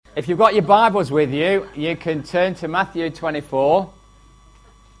If you've got your Bibles with you, you can turn to Matthew 24.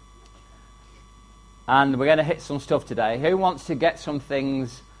 And we're going to hit some stuff today. Who wants to get some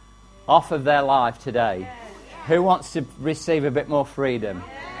things off of their life today? Yes. Who wants to receive a bit more freedom?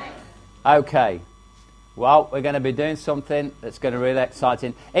 Yes. Okay. Well, we're going to be doing something that's going to be really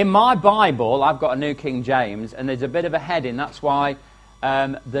exciting. In my Bible, I've got a New King James, and there's a bit of a heading. That's why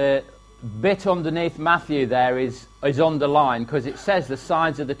the bit underneath Matthew there is underlined, because it says the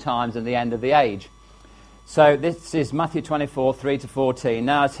signs of the times and the end of the age. So this is Matthew 24, 3-14.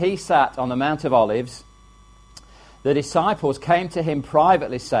 Now as he sat on the Mount of Olives, the disciples came to him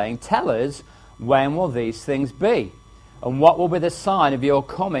privately, saying, "Tell us, when will these things be? And what will be the sign of your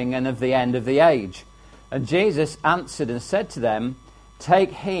coming and of the end of the age?" And Jesus answered and said to them,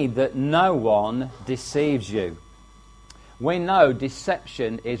 "Take heed that no one deceives you." We know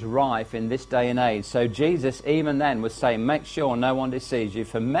deception is rife in this day and age. So Jesus even then was saying, make sure no one deceives you.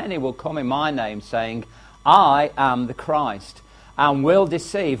 For many will come in my name, saying, "I am the Christ," and will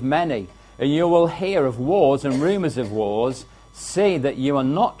deceive many. And you will hear of wars and rumours of wars. See that you are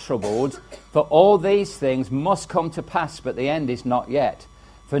not troubled, for all these things must come to pass, but the end is not yet.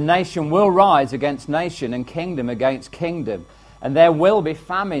 For nation will rise against nation, and kingdom against kingdom. And there will be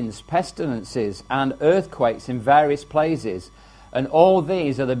famines, pestilences, and earthquakes in various places. And all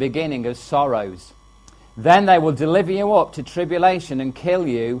these are the beginning of sorrows. Then they will deliver you up to tribulation and kill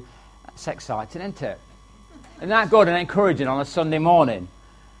you. That's exciting, isn't it? Isn't that good and encouraging on a Sunday morning?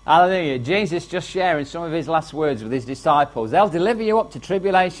 Hallelujah. Jesus just sharing some of his last words with his disciples. They'll deliver you up to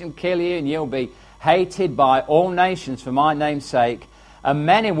tribulation, kill you, and you'll be hated by all nations for my name's sake. And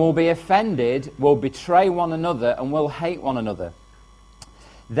many will be offended, will betray one another, and will hate one another.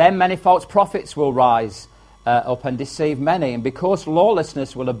 Then many false prophets will rise up and deceive many. And because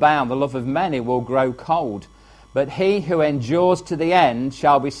lawlessness will abound, the love of many will grow cold. But he who endures to the end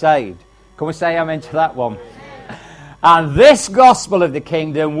shall be saved. Can we say amen to that one? And this gospel of the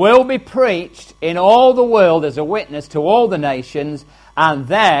kingdom will be preached in all the world as a witness to all the nations, and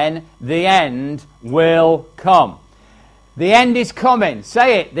then the end will come. The end is coming.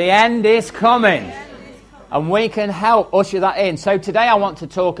 Say it. The end is coming. And we can help usher that in. So today I want to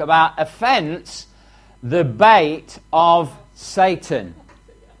talk about offence, the bait of Satan.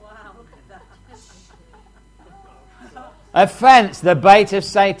 Offence, the bait of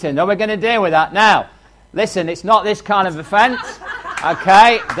Satan. Now we're going to deal with that. Now, listen, it's not this kind of offence.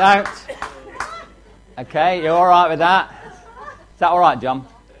 Okay, don't. Okay, you're all right with that? Is that all right, John?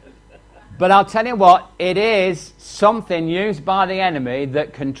 But I'll tell you what, it is something used by the enemy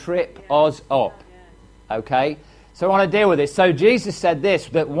that can trip us up. Okay? So I want to deal with this. So Jesus said this,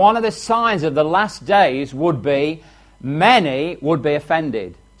 that one of the signs of the last days would be many would be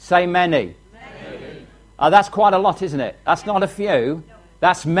offended. Say many. Many. That's quite a lot, isn't it? That's not a few.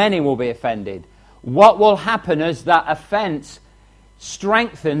 That's many will be offended. What will happen is that offence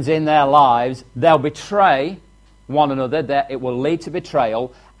strengthens in their lives. They'll betray one another. It will lead to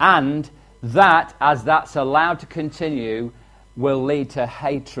betrayal. And that, as that's allowed to continue, will lead to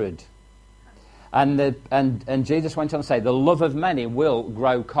hatred. And Jesus went on to say, the love of many will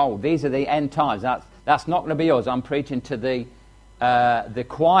grow cold. These are the end times. That's not going to be us. I'm preaching to the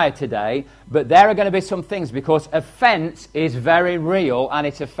choir today. But there are going to be some things, because offence is very real and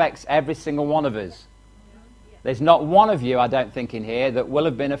it affects every single one of us. There's not one of you, I don't think, in here that will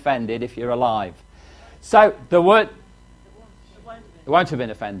have been offended if you're alive. So the word... It won't have been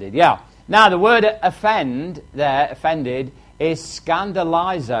offended, yeah. Now, the word offended, is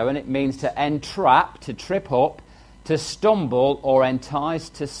scandalizo, and it means to entrap, to trip up, to stumble, or entice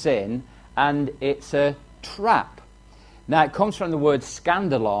to sin, and it's a trap. Now, it comes from the word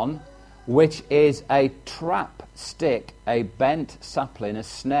scandalon, which is a trap stick, a bent sapling, a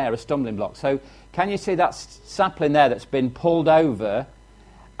snare, a stumbling block. So, can you see that sapling there that's been pulled over,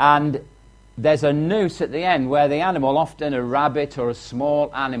 and there's a noose at the end where the animal, often a rabbit or a small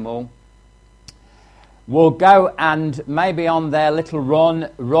animal, will go and maybe on their little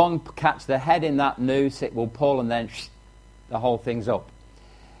run, catch their head in that noose, it will pull, and then the whole thing's up.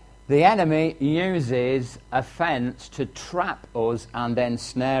 The enemy uses offence to trap us and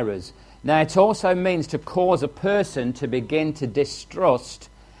ensnare us. Now, it also means to cause a person to begin to distrust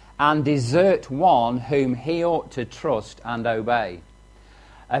and desert one whom he ought to trust and obey.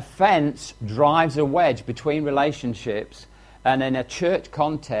 Offence drives a wedge between relationships, and in a church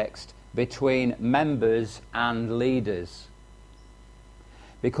context, between members and leaders.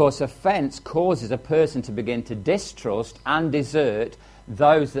 Because offence causes a person to begin to distrust and desert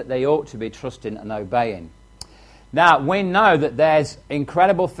those that they ought to be trusting and obeying. Now, we know that there's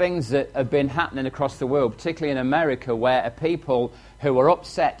incredible things that have been happening across the world, particularly in America, where people who are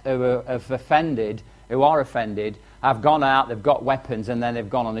upset, who are offended, have gone out, they've got weapons, and then they've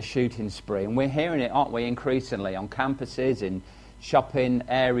gone on a shooting spree. And we're hearing it, aren't we, increasingly, on campuses, in shopping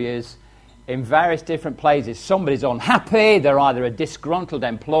areas, in various different places. Somebody's unhappy, they're either a disgruntled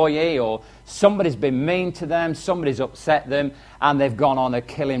employee, or somebody's been mean to them, somebody's upset them, and they've gone on a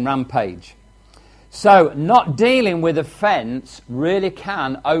killing rampage. So, not dealing with offence really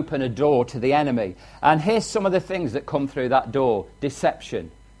can open a door to the enemy. And here's some of the things that come through that door. Deception.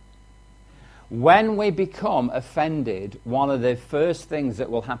 When we become offended, one of the first things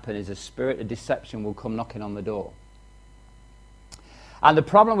that will happen is a spirit of deception will come knocking on the door. And the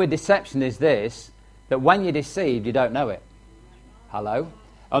problem with deception is this, that when you're deceived, you don't know it. Hello?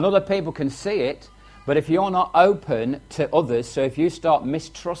 And other people can see it, but if you're not open to others, so if you start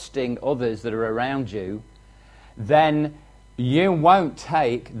mistrusting others that are around you, then you won't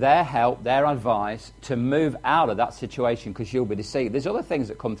take their help, their advice to move out of that situation because you'll be deceived. There's other things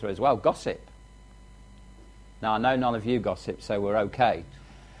that come through as well. Gossip. Now, I know none of you gossip, so we're okay.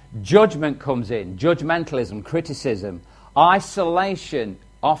 Judgment comes in. Judgmentalism, criticism. Isolation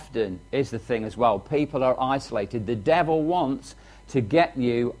often is the thing as well. People are isolated. The devil wants to get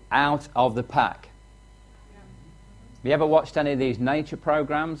you out of the pack. Have you ever watched any of these nature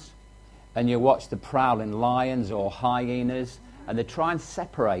programs? And you watch the prowling lions or hyenas, and they try and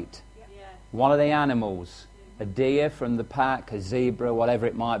separate one of the animals, a deer from the pack, a zebra, whatever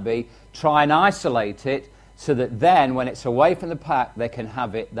it might be, try and isolate it so that then when it's away from the pack, they can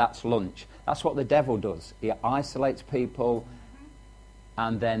have it. That's lunch. That's what the devil does. He isolates people,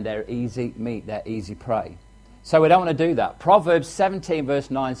 and then they're easy meat, they're easy prey. So we don't want to do that. Proverbs 17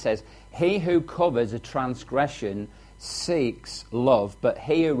 verse 9 says, "He who covers a transgression seeks love, but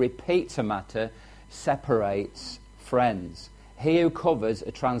he who repeats a matter separates friends." He who covers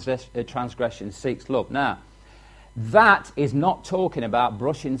a transgression seeks love. Now, that is not talking about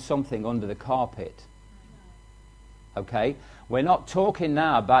brushing something under the carpet. Okay? We're not talking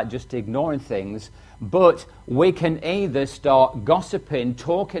now about just ignoring things, but we can either start gossiping,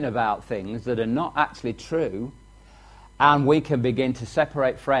 talking about things that are not actually true, and we can begin to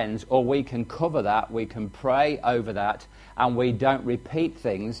separate friends, or we can cover that, we can pray over that, and we don't repeat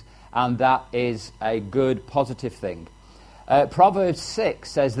things, and that is a good, positive thing. Proverbs 6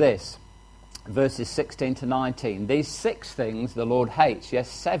 says this, verses 16 to 19, "These 6 things the Lord hates, yes,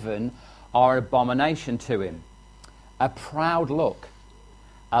 7 are abomination to him. A proud look,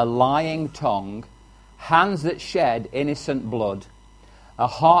 a lying tongue, hands that shed innocent blood, a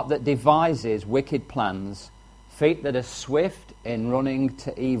heart that devises wicked plans, feet that are swift in running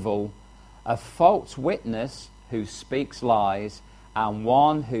to evil, a false witness who speaks lies, and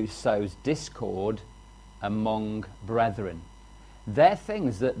one who sows discord among brethren." They're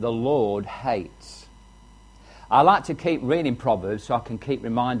things that the Lord hates. I like to keep reading Proverbs so I can keep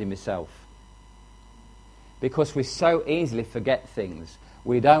reminding myself, because we so easily forget things.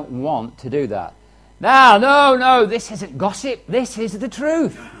 We don't want to do that. Now, no, this isn't gossip. This is the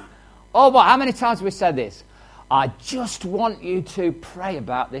truth. Oh, but how many times have we said this? I just want you to pray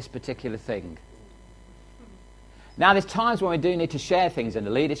about this particular thing. Now, there's times when we do need to share things in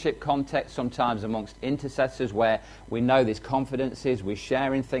the leadership context, sometimes amongst intercessors where we know there's confidences, we're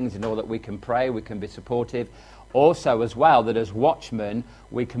sharing things in order that we can pray, we can be supportive. Also, as well, that as watchmen,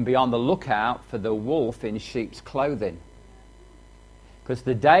 we can be on the lookout for the wolf in sheep's clothing. Because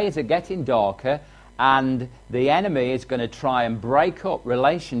the days are getting darker, and the enemy is going to try and break up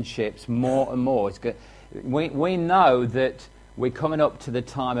relationships more and more. We know that we're coming up to the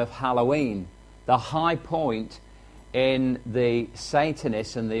time of Halloween, the high point in the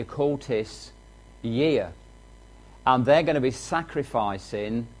Satanists and the occultists' year. And they're going to be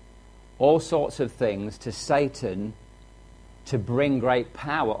sacrificing all sorts of things to Satan to bring great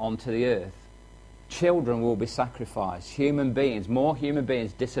power onto the earth. Children will be sacrificed. More human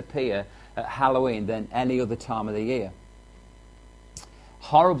beings disappear at Halloween than any other time of the year.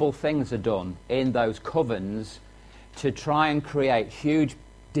 Horrible things are done in those covens to try and create huge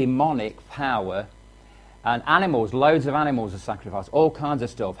demonic power, and animals, loads of animals are sacrificed, all kinds of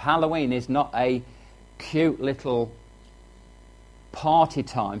stuff. Halloween is not a cute little party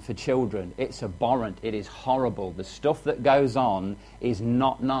time for children. It's abhorrent. It is horrible. The stuff that goes on is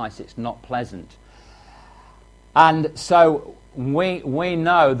not nice. It's not pleasant. And so we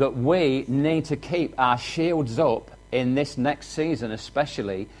know that we need to keep our shields up in this next season,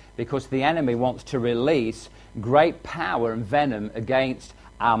 especially because the enemy wants to release great power and venom against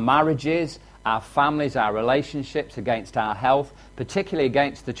our marriages, our families, our relationships, against our health, particularly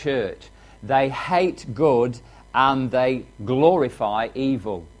against the church. They hate good and they glorify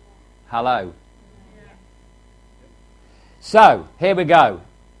evil. Hello. So, here we go.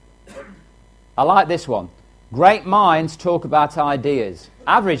 I like this one. Great minds talk about ideas.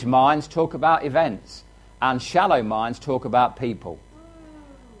 Average minds talk about events. And shallow minds talk about people.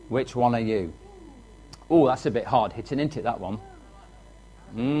 Which one are you? Oh, that's a bit hard hitting, isn't it, that one?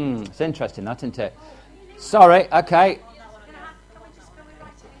 It's interesting, that, isn't it? Sorry, okay.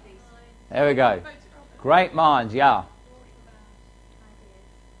 There we go. Great minds, yeah.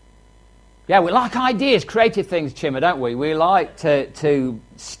 Yeah, we like ideas, creative things, Chimmer, don't we? We like to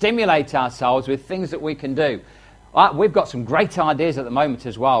stimulate ourselves with things that we can do. We've got some great ideas at the moment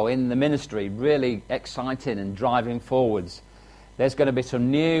as well in the ministry, really exciting and driving forwards. There's going to be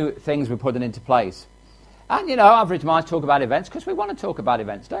some new things we're putting into place. And, average minds talk about events because we want to talk about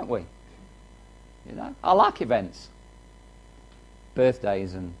events, don't we? I like events.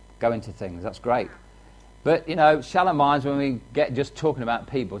 Birthdays and going to things, that's great. But, shallow minds, when we get just talking about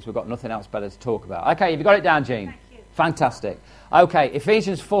people, so we've got nothing else better to talk about. Okay, have you got it down, Jean? Fantastic. Okay,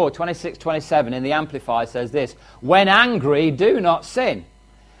 Ephesians 4, 26, 27 in the Amplified says this. When angry, do not sin.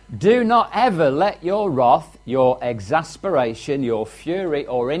 Do not ever let your wrath, your exasperation, your fury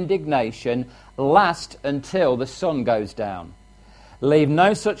or indignation last until the sun goes down. Leave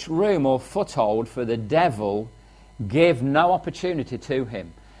no such room or foothold for the devil. Give no opportunity to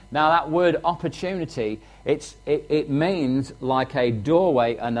him. Now that word opportunity, it means like a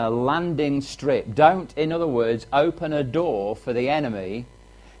doorway and a landing strip. Don't, in other words, open a door for the enemy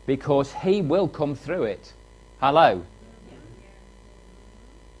because he will come through it. Hello?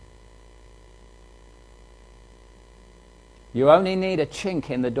 You only need a chink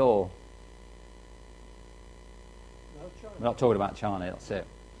in the door. We're not talking about China, that's it.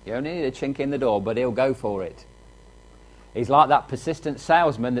 You only need a chink in the door, but he'll go for it. He's like that persistent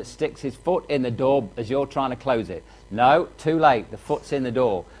salesman that sticks his foot in the door as you're trying to close it. No, too late. The foot's in the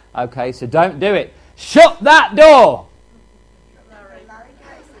door. Okay, so don't do it. Shut that door!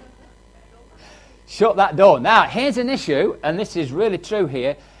 Shut that door. Now, here's an issue, and this is really true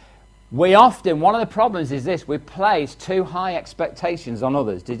here. We often, one of the problems is this, we place too high expectations on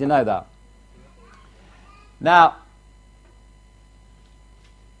others. Did you know that? Now,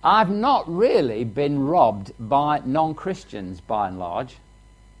 I've not really been robbed by non-Christians, by and large.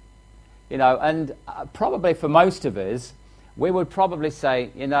 And probably for most of us, we would probably say,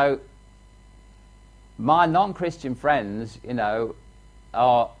 my non-Christian friends,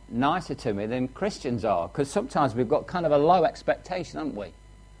 are nicer to me than Christians are. Because sometimes we've got kind of a low expectation, haven't we,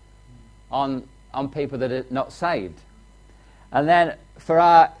 on people that are not saved. And then for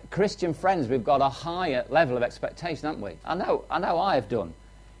our Christian friends, we've got a higher level of expectation, haven't we? I know I have done.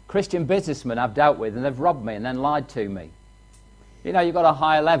 Christian businessmen I've dealt with, and they've robbed me and then lied to me. You've got a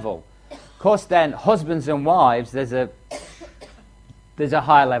higher level. Of course, then, husbands and wives, there's a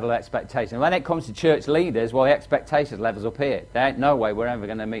higher level of expectation. When it comes to church leaders, well, the expectations level's up here. There ain't no way we're ever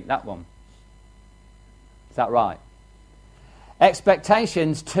going to meet that one. Is that right?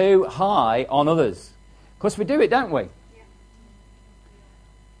 Expectations too high on others. Of course, we do it, don't we? I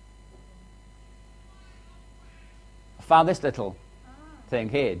found this little thing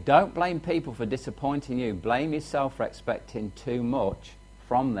here. Don't blame people for disappointing you. Blame yourself for expecting too much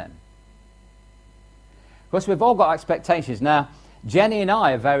from them. Of course, we've all got expectations. Now, Jenny and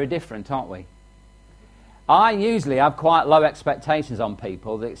I are very different, aren't we? I usually have quite low expectations on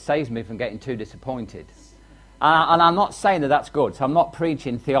people that saves me from getting too disappointed. And I'm not saying that that's good, so I'm not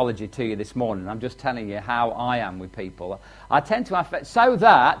preaching theology to you this morning. I'm just telling you how I am with people. I tend to have, so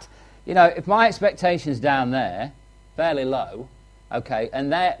that, if my expectation's down there, fairly low, okay,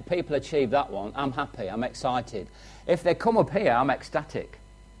 and people achieve that one, I'm happy, I'm excited. If they come up here, I'm ecstatic.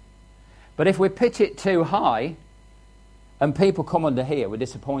 But if we pitch it too high and people come under here, we're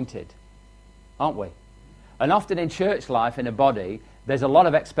disappointed, aren't we? And often in church life, in a body, there's a lot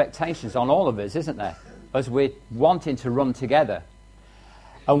of expectations on all of us, isn't there? As we're wanting to run together.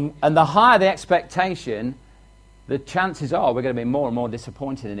 And the higher the expectation, the chances are we're going to be more and more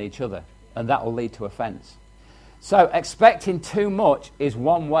disappointed in each other. And that will lead to offence. So expecting too much is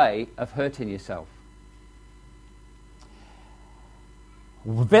one way of hurting yourself.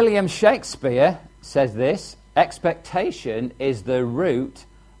 William Shakespeare says this, expectation is the root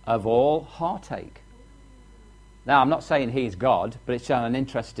of all heartache. Now, I'm not saying he's God, but it's an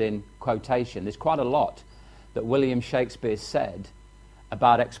interesting quotation. There's quite a lot that William Shakespeare said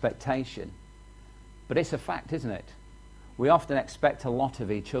about expectation. But it's a fact, isn't it? We often expect a lot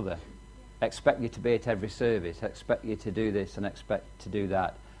of each other. Expect you to be at every service, expect you to do this and expect to do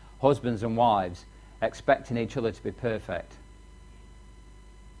that. Husbands and wives expecting each other to be perfect.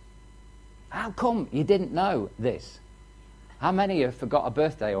 How come you didn't know this? How many of you forgot a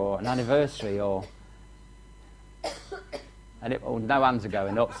birthday or an anniversary or... And no hands are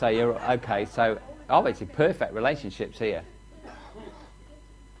going up, so you're okay. So obviously perfect relationships here.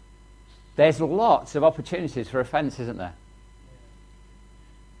 There's lots of opportunities for offence, isn't there?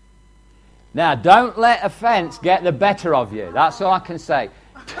 Now, don't let offence get the better of you. That's all I can say.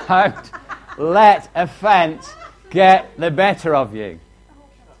 Don't let offence get the better of you.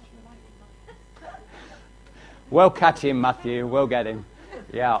 We'll catch him, Matthew. We'll get him.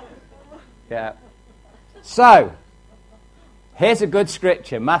 Yeah. So, here's a good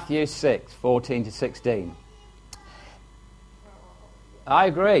scripture. Matthew 6, 14 to 16. I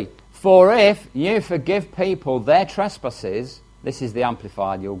agree. For if you forgive people their trespasses, this is the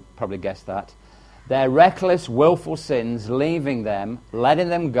Amplified, you'll probably guess that, their reckless, willful sins, leaving them, letting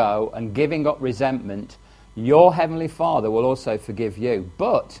them go, and giving up resentment, your heavenly Father will also forgive you.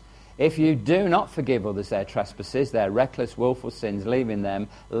 But if you do not forgive others their trespasses, their reckless, willful sins, leaving them,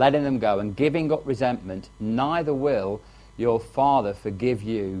 letting them go, and giving up resentment, neither will your Father forgive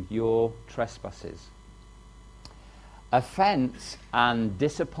you your trespasses. Offence and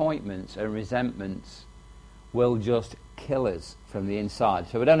disappointments and resentments will just kill us from the inside.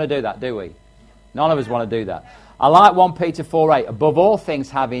 So we don't want to do that, do we? None of us want to do that. I like 1 Peter 4:8. Above all things,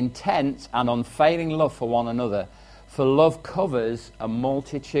 have intense and unfailing love for one another, for love covers a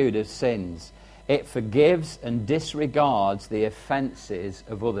multitude of sins. It forgives and disregards the offences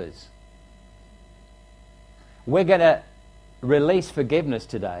of others. We're going to release forgiveness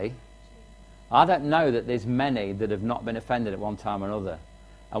today. I don't know that there's many that have not been offended at one time or another.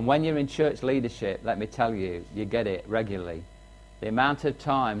 And when you're in church leadership, let me tell you, you get it regularly. The amount of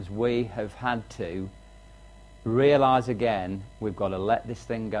times we have had to realise again, we've got to let this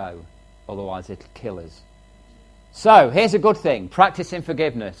thing go, otherwise it'll kill us. So, here's a good thing, practicing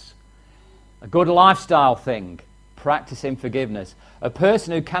forgiveness. A good lifestyle thing, practicing forgiveness. A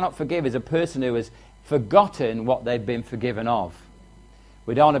person who cannot forgive is a person who has forgotten what they've been forgiven of.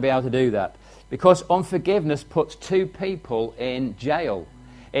 We don't want to be able to do that. Because unforgiveness puts two people in jail.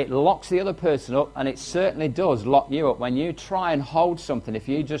 It locks the other person up, and it certainly does lock you up. When you try and hold something, if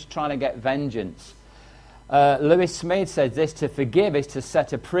you're just trying to get vengeance. Lewis Smead says this, to forgive is to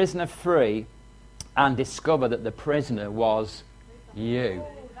set a prisoner free and discover that the prisoner was you.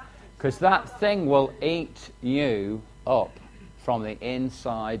 Because that thing will eat you up from the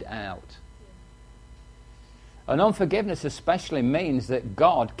inside out. And unforgiveness especially means that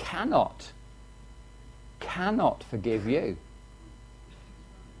God cannot forgive you.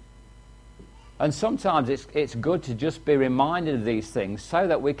 And sometimes it's good to just be reminded of these things so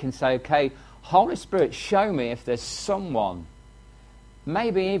that we can say, okay, Holy Spirit, show me if there's someone,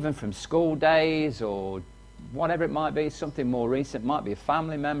 maybe even from school days or whatever it might be, something more recent, might be a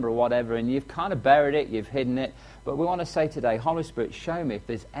family member or whatever, and you've kind of buried it, you've hidden it. But we want to say today, Holy Spirit, show me if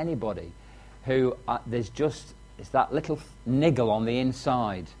there's anybody who it's that little niggle on the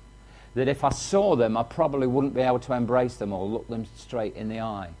inside that if I saw them, I probably wouldn't be able to embrace them or look them straight in the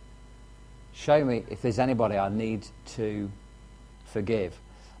eye. Show me if there's anybody I need to forgive.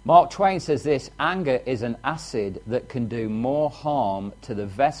 Mark Twain says this, anger is an acid that can do more harm to the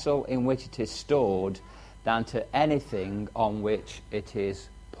vessel in which it is stored than to anything on which it is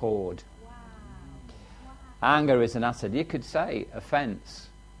poured. Wow. Anger is an acid. You could say offence,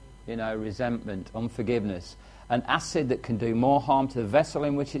 resentment, unforgiveness. An acid that can do more harm to the vessel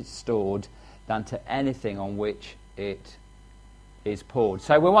in which it's stored than to anything on which it is poured.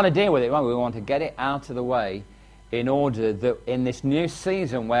 So we want to deal with it, won't we? We want to get it out of the way in order that in this new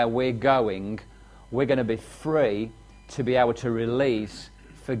season where we're going to be free to be able to release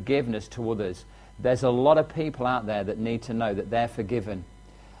forgiveness to others. There's a lot of people out there that need to know that they're forgiven.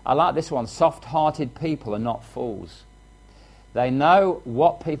 I like this one, soft-hearted people are not fools. They know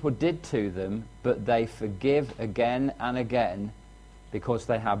what people did to them, but they forgive again and again because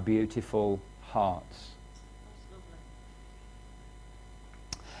they have beautiful hearts.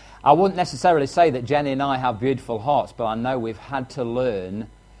 I wouldn't necessarily say that Jenny and I have beautiful hearts, but I know we've had to learn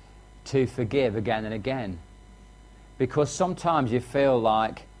to forgive again and again. Because sometimes you feel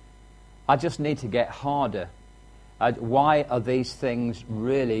like, I just need to get harder. Why are these things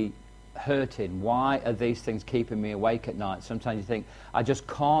really hurting? Why are these things keeping me awake at night? Sometimes you think, I just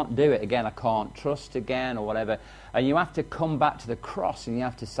can't do it again, I can't trust again or whatever. And you have to come back to the cross and you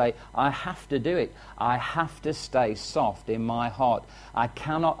have to say, I have to do it. I have to stay soft in my heart. I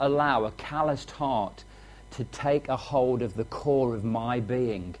cannot allow a calloused heart to take a hold of the core of my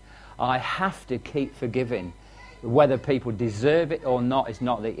being. I have to keep forgiving. Whether people deserve it or not is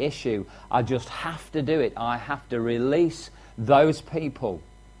not the issue. I just have to do it. I have to release those people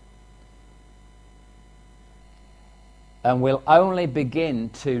And we'll only begin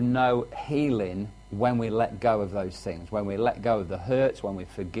to know healing when we let go of those things, when we let go of the hurts, when we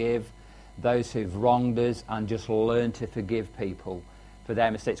forgive those who've wronged us and just learn to forgive people for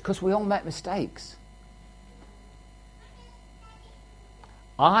their mistakes. Because we all make mistakes.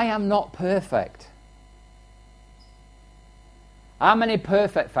 I am not perfect. How many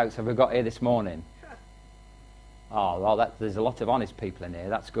perfect folks have we got here this morning? Oh, well, there's a lot of honest people in here.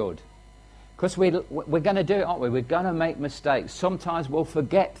 That's good. Because we're going to do it, aren't we? We're going to make mistakes. Sometimes we'll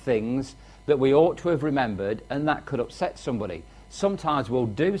forget things that we ought to have remembered, and that could upset somebody. Sometimes we'll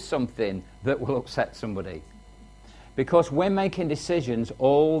do something that will upset somebody. Because we're making decisions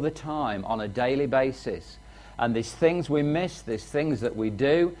all the time on a daily basis. And there's things we miss, there's things that we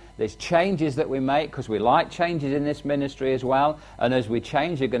do, there's changes that we make, because we like changes in this ministry as well. And as we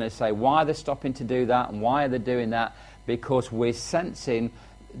change, you're going to say, why are they stopping to do that, and why are they doing that? Because we're sensing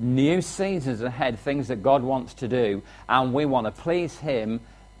new seasons ahead, things that God wants to do, and we want to please Him,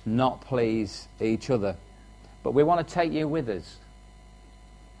 not please each other. But we want to take you with us.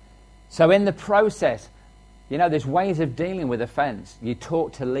 So in the process, there's ways of dealing with offence. You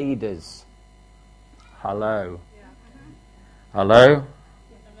talk to leaders. Hello? Hello?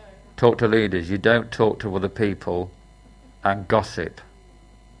 Talk to leaders. You don't talk to other people and gossip.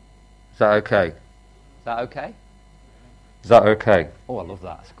 Is that okay? Is that okay? Is that okay? Oh, I love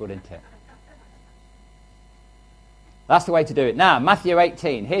that. It's good, isn't it? That's the way to do it. Now, Matthew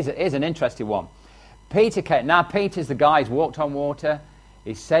 18. Here's an interesting one. Peter came. Now, Peter's the guy who's walked on water.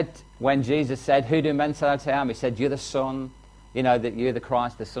 He said, when Jesus said, who do men say I am? He said, you're the Son. That you're the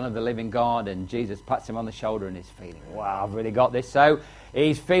Christ, the Son of the living God. And Jesus pats him on the shoulder and he's feeling, wow, I've really got this. So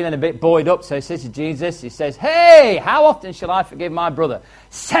he's feeling a bit buoyed up. So he says to Jesus, he says, hey, how often shall I forgive my brother?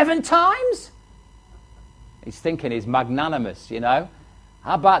 7 times? He's thinking he's magnanimous, How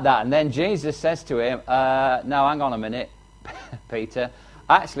about that? And then Jesus says to him, no, hang on a minute, Peter.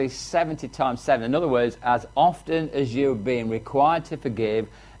 Actually, 70 times 7. In other words, as often as you're being required to forgive,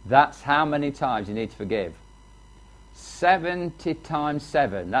 that's how many times you need to forgive. 70 times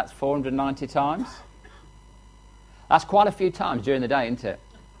 7, that's 490 times. That's quite a few times during the day, isn't it?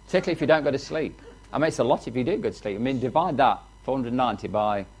 Particularly if you don't go to sleep. I mean, it's a lot if you do go to sleep. I mean, divide that, 490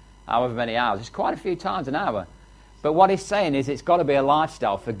 by however many hours. It's quite a few times an hour. But what he's saying is it's got to be a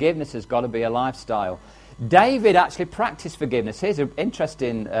lifestyle. Forgiveness has got to be a lifestyle. David actually practiced forgiveness. Here's an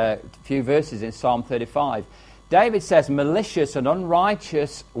interesting few verses in Psalm 35. David says, malicious and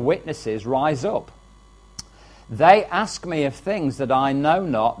unrighteous witnesses rise up. They ask me of things that I know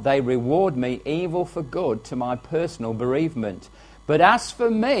not. They reward me evil for good to my personal bereavement. But as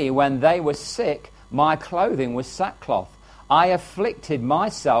for me, when they were sick, my clothing was sackcloth. I afflicted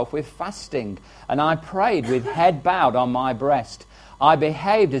myself with fasting, and I prayed with head bowed on my breast. I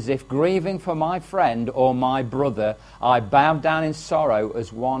behaved as if grieving for my friend or my brother. I bowed down in sorrow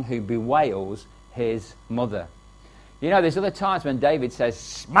as one who bewails his mother. There's other times when David says,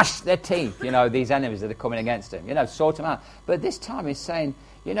 smash their teeth, these enemies that are coming against him, sort them out. But this time he's saying,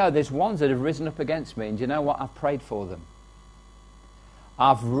 there's ones that have risen up against me, and do you know what? I've prayed for them.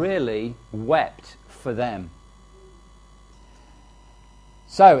 I've really wept for them.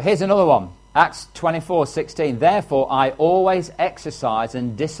 So, here's another one. Acts 24:16. Therefore, I always exercise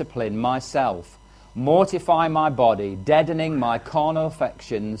and discipline myself, mortify my body, deadening my carnal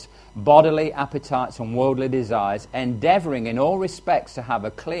affections, bodily appetites and worldly desires, endeavouring in all respects to have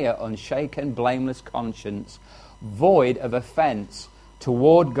a clear, unshaken, blameless conscience, void of offence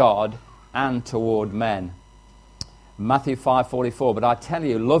toward God and toward men. Matthew 5:44. But I tell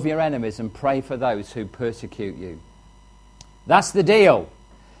you, love your enemies and pray for those who persecute you. That's the deal.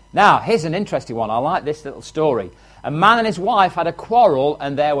 Now, here's an interesting one. I like this little story. A man and his wife had a quarrel,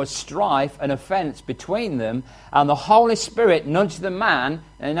 and there was strife and offence between them, and the Holy Spirit nudged the man,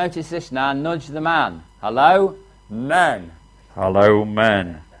 and notice this now, nudged the man. Hello? Men. Hello,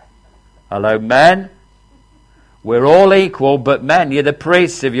 men. Hello, men? We're all equal, but men, you're the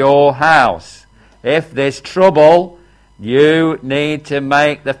priests of your house. If there's trouble, you need to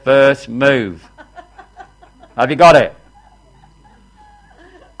make the first move. Have you got it?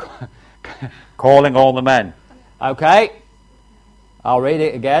 Calling all the men. Okay, I'll read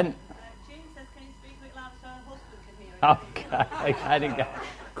it again. Jim says, can you speak a bit louder so her husband can hear it? Okay.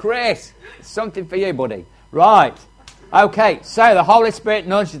 Chris, something for you, buddy. Right. Okay, so the Holy Spirit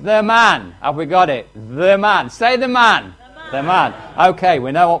nudged the man. Have we got it? The man. Say the man. The man. Okay,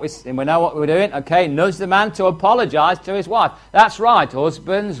 we know what we're doing. Okay, nudge the man to apologise to his wife. That's right.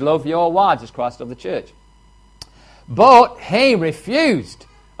 Husbands, love your wives as Christ loved the church. But he refused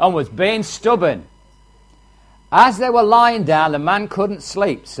and was being stubborn. As they were lying down, the man couldn't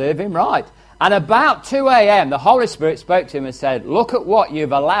sleep. Serve him right. And about 2 a.m., the Holy Spirit spoke to him and said, look at what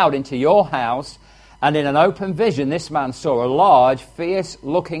you've allowed into your house. And in an open vision, this man saw a large,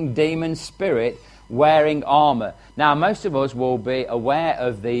 fierce-looking demon spirit wearing armor. Now, most of us will be aware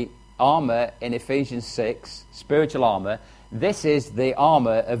of the armor in Ephesians 6, spiritual armor. This is the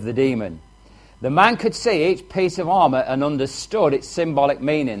armor of the demon. The man could see each piece of armor and understood its symbolic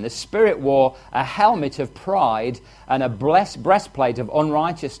meaning. The spirit wore a helmet of pride and a breastplate of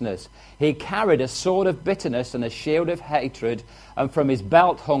unrighteousness. He carried a sword of bitterness and a shield of hatred, and from his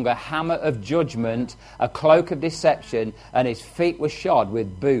belt hung a hammer of judgment, a cloak of deception, and his feet were shod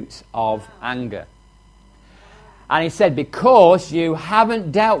with boots of anger. And he said, because you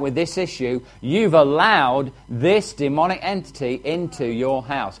haven't dealt with this issue, you've allowed this demonic entity into your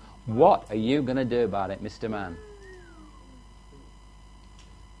house. What are you going to do about it, Mr. Man?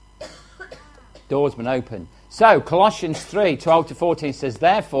 Door's been opened. So, Colossians 3, 12 to 14 says,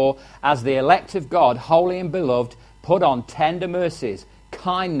 therefore, as the elect of God, holy and beloved, put on tender mercies,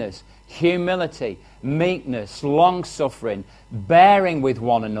 kindness, humility, meekness, long-suffering, bearing with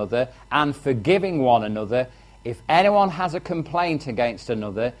one another, and forgiving one another. If anyone has a complaint against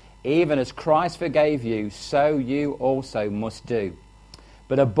another, even as Christ forgave you, so you also must do.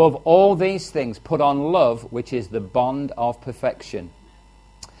 But above all these things, put on love, which is the bond of perfection.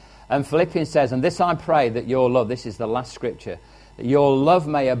 And Philippians says, and this I pray that your love, this is the last scripture, that your love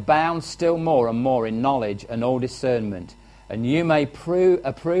may abound still more and more in knowledge and all discernment, and you may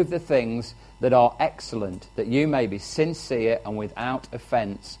approve the things that are excellent, that you may be sincere and without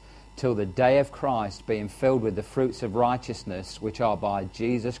offence, till the day of Christ, being filled with the fruits of righteousness, which are by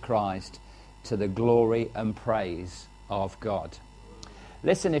Jesus Christ, to the glory and praise of God.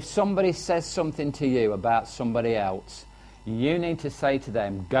 Listen, if somebody says something to you about somebody else, you need to say to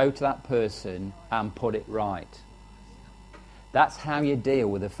them, go to that person and put it right. That's how you deal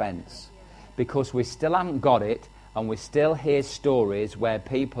with offence. Because we still haven't got it, and we still hear stories where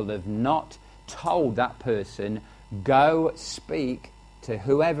people have not told that person, go speak to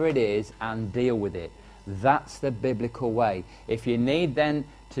whoever it is and deal with it. That's the biblical way. If you need then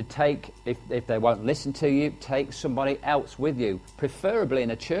to take, if they won't listen to you, take somebody else with you. Preferably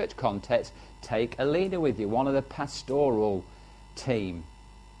in a church context, take a leader with you, one of the pastoral team.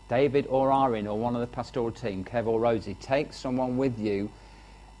 David or Irene or one of the pastoral team, Kev or Rosie, take someone with you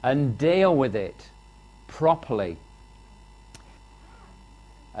and deal with it properly.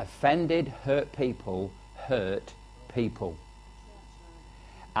 Offended, hurt people hurt people.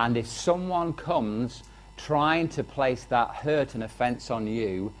 And if someone comes trying to place that hurt and offence on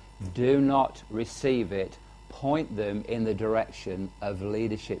you, do not receive it. Point them in the direction of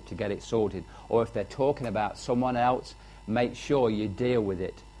leadership to get it sorted. Or if they're talking about someone else, make sure you deal with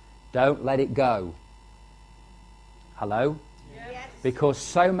it. Don't let it go. Hello? Yes. Because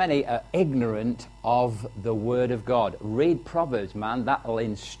so many are ignorant of the Word of God. Read Proverbs, man. That will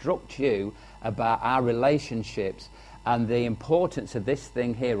instruct you about our relationships and the importance of this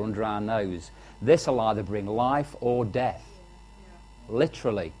thing here under our nose. This will either bring life or death.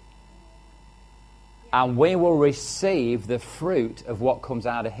 Literally. And we will receive the fruit of what comes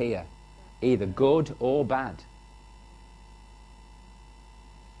out of here. Either good or bad.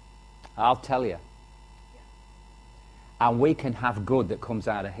 I'll tell you. And we can have good that comes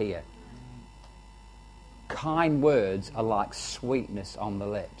out of here. Kind words are like sweetness on the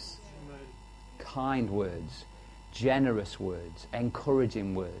lips. Kind words. Generous words.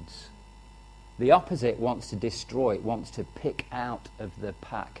 Encouraging words. The opposite wants to destroy, it wants to pick out of the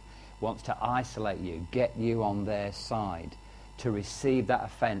pack, wants to isolate you, get you on their side, to receive that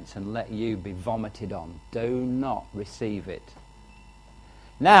offence and let you be vomited on. Do not receive it.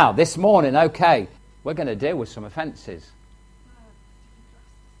 Now, this morning, okay, we're going to deal with some offences.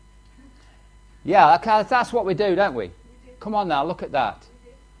 Yeah, okay, that's what we do, don't we? Come on now, look at that.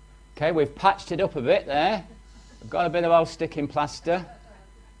 Okay, we've patched it up a bit there. We've got a bit of old sticking plaster.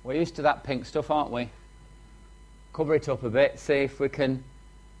 We're used to that pink stuff, aren't we? Cover it up a bit, see if we can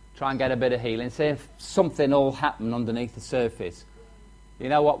try and get a bit of healing, see if something will happen underneath the surface. You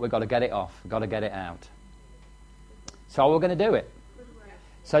know what? We've got to get it off. We've got to get it out. So we're going to do it.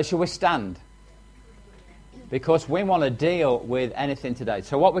 So shall we stand? Because we want to deal with anything today.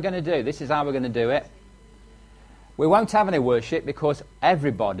 So what we're going to do, this is how we're going to do it. We won't have any worship because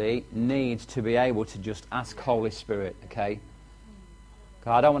everybody needs to be able to just ask Holy Spirit, okay?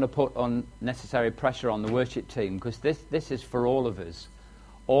 I don't want to put unnecessary pressure on the worship team because this is for all of us.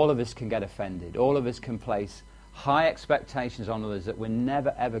 All of us can get offended. All of us can place high expectations on others that we're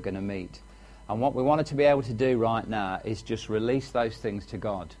never ever going to meet. And what we wanted to be able to do right now is just release those things to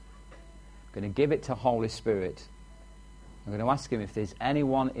God. We're going to give it to Holy Spirit. I'm going to ask him if there's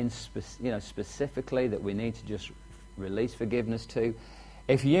anyone specifically that we need to just release forgiveness to.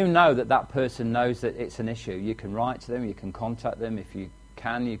 If you know that person knows that it's an issue, you can write to them, you can contact them. If you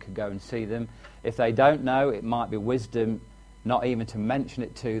can, you can go and see them. If they don't know, it might be wisdom not even to mention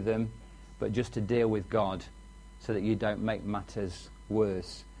it to them, but just to deal with God so that you don't make matters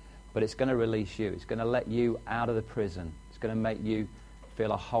worse. But it's going to release you. It's going to let you out of the prison. It's going to make you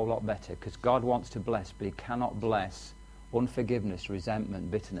feel a whole lot better, because God wants to bless, but he cannot bless unforgiveness, resentment,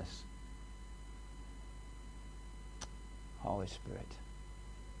 bitterness. Holy Spirit.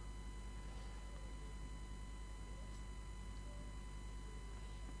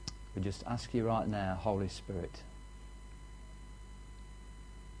 We just ask you right now, Holy Spirit,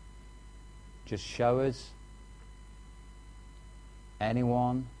 just show us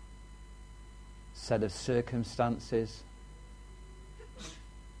anyone, set of circumstances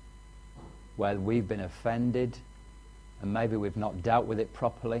where we've been offended and maybe we've not dealt with it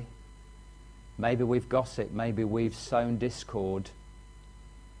properly. Maybe we've gossiped, maybe we've sown discord.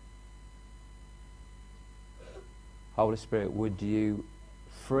 Holy Spirit, would you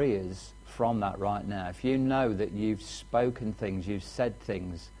free us from that right now? If you know that you've spoken things, you've said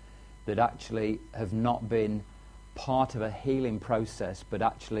things that actually have not been part of a healing process, but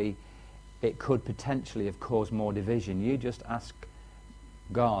actually it could potentially have caused more division, you just ask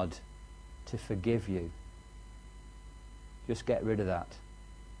God to forgive you. Just get rid of that.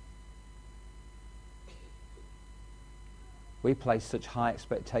 We place such high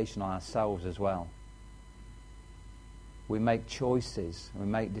expectation on ourselves as well. We make choices, we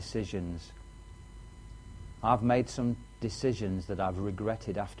make decisions. I've made some decisions that I've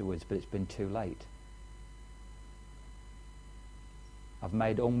regretted afterwards, but it's been too late. I've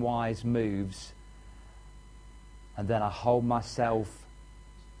made unwise moves, and then I hold myself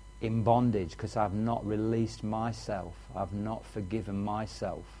in bondage because I've not released myself. I've not forgiven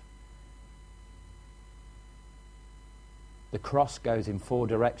myself. The cross goes in 4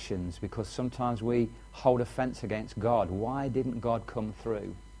 directions because sometimes we hold offense against God. Why didn't God come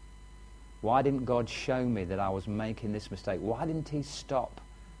through? Why didn't God show me that I was making this mistake? Why didn't he stop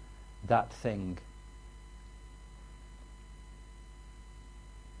that thing?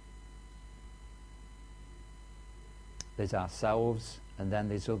 There's ourselves and then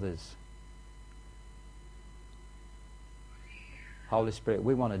there's others. Holy Spirit,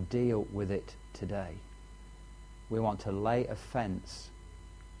 we want to deal with it today. We want to lay offense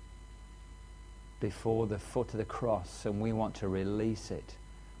before the foot of the cross, and we want to release it.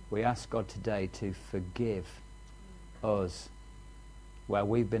 We ask God today to forgive us where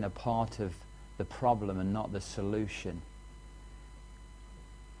we've been a part of the problem and not the solution.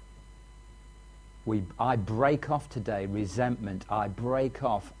 I break off today resentment. I break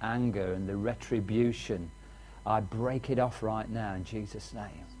off anger and the retribution. I break it off right now in Jesus'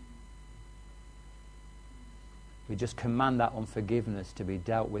 name. We just command that unforgiveness to be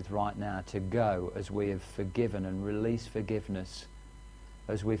dealt with right now, to go as we have forgiven and released forgiveness.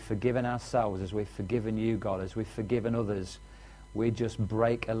 As we've forgiven ourselves, as we've forgiven you, God, as we've forgiven others, we just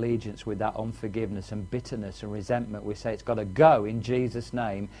break allegiance with that unforgiveness and bitterness and resentment. We say it's got to go in Jesus'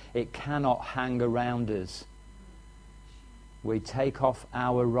 name. It cannot hang around us. We take off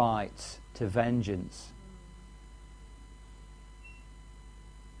our rights to vengeance.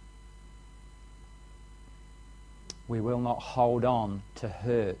 We will not hold on to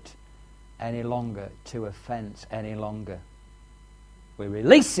hurt any longer, to offense any longer. We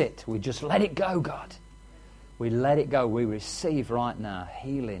release it. We just let it go, God. We let it go. We receive right now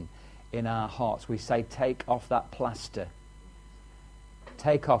healing in our hearts. We say, take off that plaster.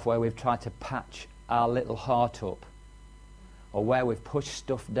 Take off where we've tried to patch our little heart up, or where we've pushed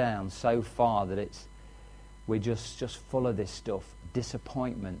stuff down so far that we're just full of this stuff,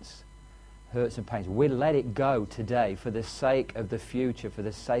 disappointments, hurts and pains. We let it go today for the sake of the future, for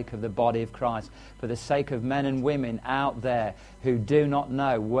the sake of the body of Christ, for the sake of men and women out there who do not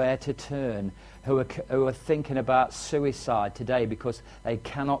know where to turn, who are thinking about suicide today because they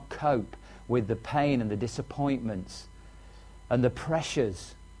cannot cope with the pain and the disappointments and the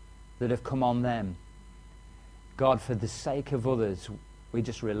pressures that have come on them. God, for the sake of others, we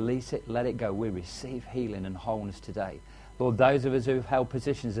just release it, let it go. We receive healing and wholeness today. Lord, those of us who have held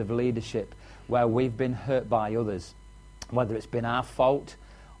positions of leadership where we've been hurt by others, whether it's been our fault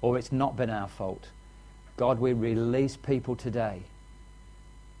or it's not been our fault, God, we release people today.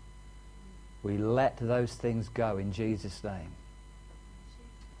 We let those things go in Jesus' name.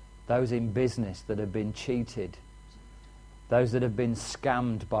 Those in business that have been cheated, those that have been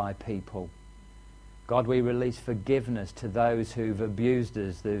scammed by people, God, we release forgiveness to those who've abused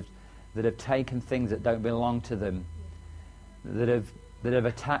us, that have taken things that don't belong to them. that have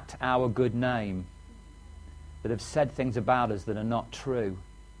attacked our good name, that have said things about us that are not true,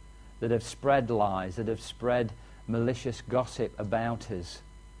 that have spread lies, that have spread malicious gossip about us,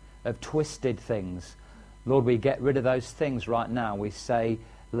 have twisted things. Lord, we get rid of those things right now. We say,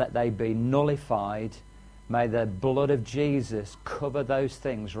 let they be nullified. May the blood of Jesus cover those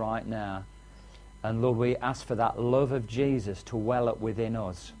things right now. And Lord, we ask for that love of Jesus to well up within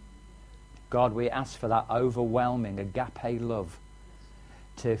us. God, we ask for that overwhelming agape love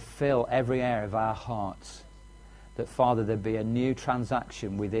to fill every area of our hearts. That, Father, there be a new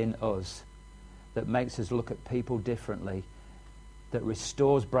transaction within us that makes us look at people differently, that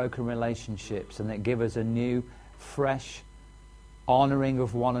restores broken relationships, and that gives us a new, fresh honouring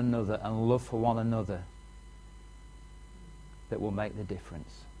of one another and love for one another that will make the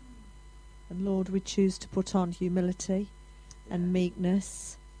difference. And Lord, we choose to put on humility and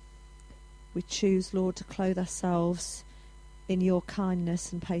meekness. We choose, Lord, to clothe ourselves in your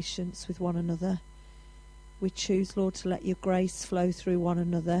kindness and patience with one another. We choose, Lord, to let your grace flow through one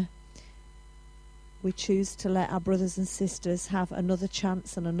another. We choose to let our brothers and sisters have another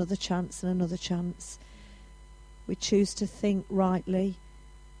chance and another chance and another chance. We choose to think rightly,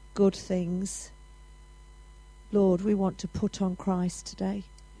 good things. Lord, we want to put on Christ today.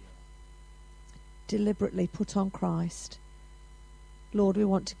 Deliberately put on Christ. Lord, we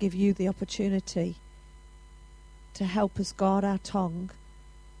want to give you the opportunity to help us guard our tongue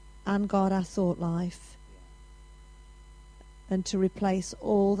and guard our thought life, and to replace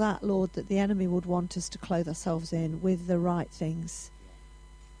all that, Lord, that the enemy would want us to clothe ourselves in with the right things.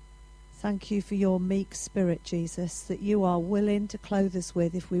 Thank you for your meek spirit, Jesus, that you are willing to clothe us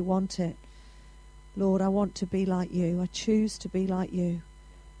with if we want it. Lord, I want to be like you. I choose to be like you.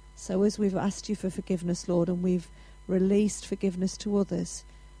 So as we've asked you for forgiveness, Lord, and we've released forgiveness to others,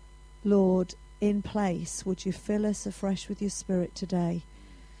 Lord, in place, would you fill us afresh with your spirit today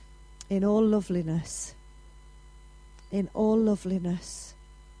in all loveliness. In all loveliness,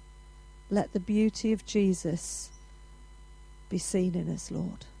 let the beauty of Jesus be seen in us,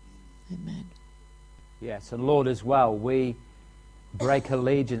 Lord. Amen. Yes, and Lord, as well, we break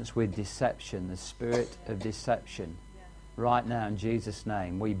allegiance with deception, the spirit of deception, right now in Jesus'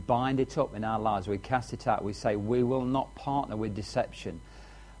 name. We bind it up in our lives. We cast it out. We say we will not partner with deception.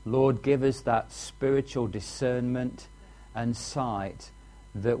 Lord, give us that spiritual discernment and sight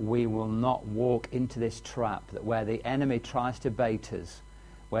that we will not walk into this trap, that where the enemy tries to bait us,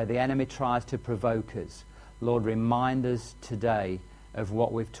 where the enemy tries to provoke us, Lord, remind us today of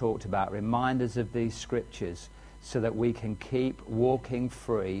what we've talked about. Remind us of these scriptures so that we can keep walking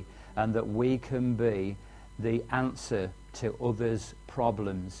free and that we can be the answer to others'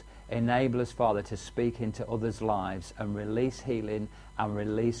 problems. Enable us, Father, to speak into others' lives and release healing and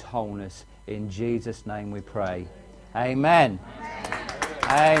release wholeness. In Jesus' name we pray. Amen.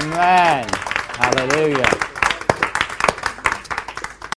 Amen. Hallelujah.